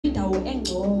indawo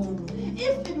engcono.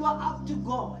 If it were up to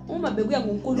God, Uma bekuya there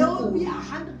would nguNkulunkulu be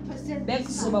 100%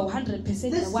 bekuzoba this 100%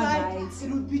 side. This side, nakwa-right.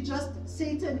 it would be just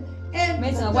Satan and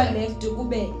Mase the ngakwa-left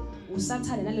kube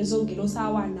usathane nalezo ngelosi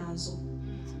awanazo.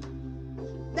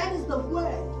 That is the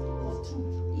word of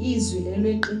truth. Izwi lelo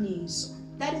leqiniso.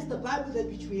 That is the Bible that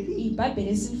which we read. iBhayibheli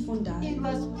esilifundayo. It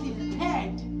was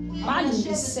prepared.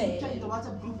 Balungisela.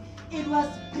 It was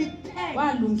prepared for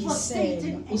Walungisela Satan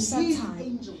and his usathane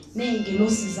angels.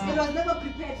 ney'ngelosi It zakhe. was never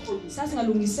prepared for you.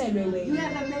 Sasingalungiselwe You wena.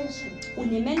 have a mention.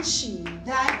 Une-mention.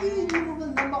 There are innumerable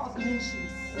number of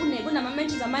mentions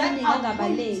Kunama-mentions amaningi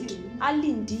angabaleki.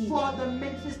 Alindile. for the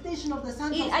manifestation of the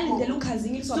sons of Alindele God.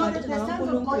 ukukhazingiswa So that abantu the sons of God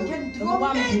nakaNkulunkulu can draw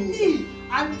nokwambuka. many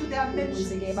unto their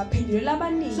Ukuze-ke mentions. baphendulele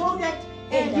abaningi So that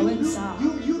ey'ndaweni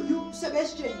zabo. you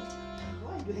Sebastian.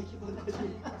 Why do I keep on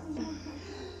calling you?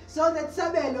 So that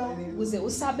Sabelo, Ukuze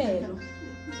usabelo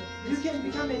you can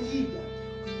become a leader.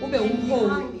 ube And umholi.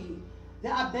 behind you,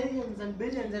 there are billions and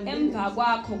billions and billions. Emva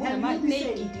kwakho And you'll be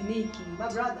saying, kunama-negidi. my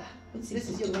brother, this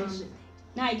is your mention.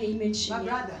 Nayi-ke i-mention My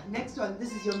brother, next one,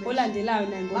 this is your mention. olandelayo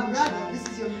naye My brother, ngokunjalo. this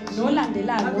is your mention.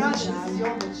 Nolandelayo My brother, this is ngokunjalo.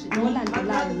 your mention. My Nolandelayo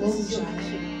brother, this is your ngokunjalo.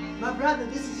 mention. My brother,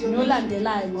 this is your mention.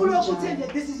 Nolandelayo ngokunjalo.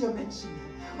 Ulokuthenje, this is your mention.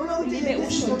 Ulibe Ulokuthenje,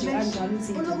 this is usho your nje mention. kanjalo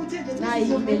uthi Ulokuthenje, this nayi is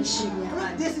your i-mention mention.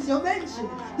 yakho. This is your mention.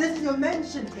 This is your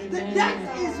mention. Amen. That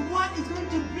is what is going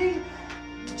to bring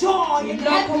joy and Yilokho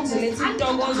happiness okuzoletha unto the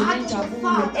intokozo heart of the nenjabulo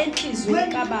Father. enhliziyweni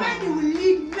When kababa. many will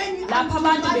lead many Lapha unto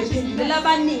abantu bephendulela righteousness.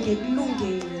 abaningi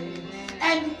ekulungeni.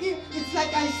 And it's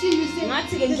like I see you say, Ngathi-ke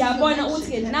this is your ngiyabona mention.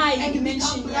 ukuthi-ke nayi And you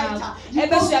i-mention become yakho. brighter. You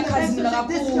Ebese go to the next uyakhazimula one,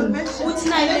 this is your kakhulu. mention. Uthi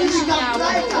nayi And then you i-mention become yakho.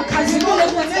 brighter. You Ukhazimule go to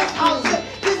the futhi next house,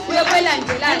 kakhulu. this is Uye your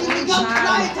kwelandelayo and you become ngokunjalo.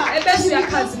 brighter. Ebese And you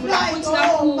become uyakhazimula futhi brighter. Oh,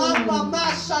 kakhulu. Mama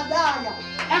Mashadaya.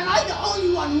 Am I the only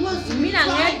one who wants to be Mina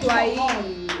bright ngedwa for God?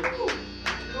 yini?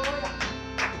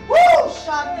 Woo!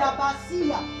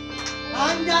 Shadabasia.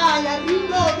 Andaya,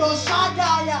 Rimodo,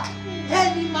 Shadaya.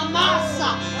 Heli Mamasa,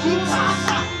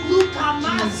 Jikasa, Luka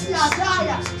Masia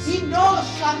Daya, Indo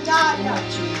Shadaya.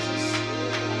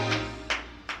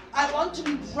 I want to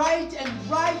be bright and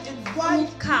bright and bright.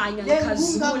 Ukukhanya Then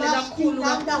ngikhazimule kakhulu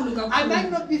I might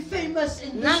kakhulu. not be famous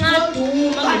in this world,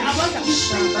 Nangaduma but I want to be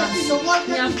famous in the world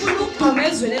that ngiyafuna will ukuduma come.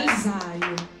 ezweni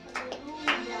elizayo.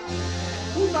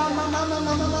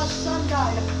 Mama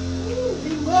Shandaya.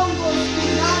 Limongo,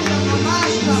 Spinana,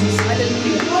 Mamasha.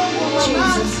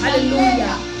 Jesus,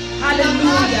 hallelujah,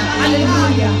 hallelujah,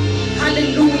 hallelujah,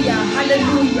 hallelujah,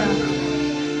 hallelujah.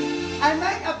 I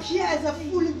might appear as a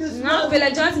fool in this world, Ngavela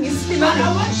njengathi but ngisilima I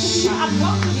want to be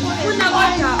accountable as ngifuna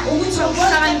kodwa ukuthi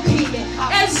uhlakaniphile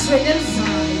ezweni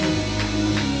elizayo.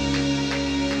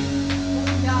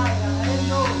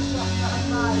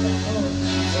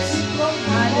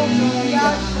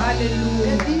 Hallelujah,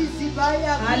 hallelujah,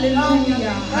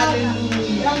 hallelujah,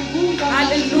 hallelujah,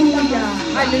 hallelujah,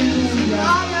 hallelujah,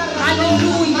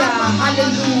 hallelujah,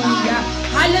 hallelujah,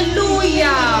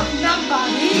 hallelujah.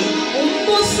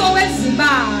 Umbuso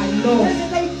wezibalo,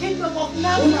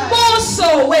 umbuso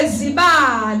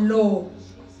wezibalo.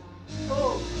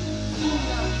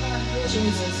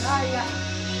 Jesus,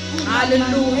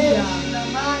 hallelujah.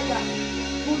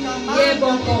 Yebo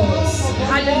Nkosi,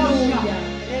 hallelujah,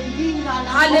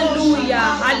 hallelujah,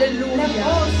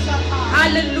 hallelujah,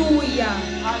 hallelujah.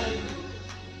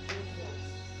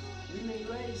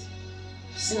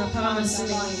 Singaphakama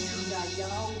sime.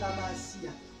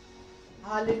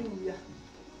 Hallelujah.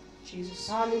 Jesus.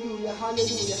 Hallelujah.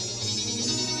 Hallelujah.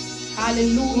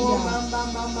 Hallelujah.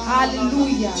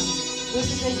 Hallelujah. This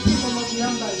is a kingdom of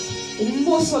numbers.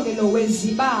 Umbuso ke lo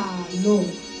wezibalo.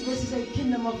 This is a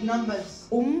kingdom of numbers.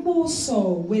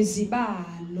 Umbuso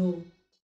wezibalo.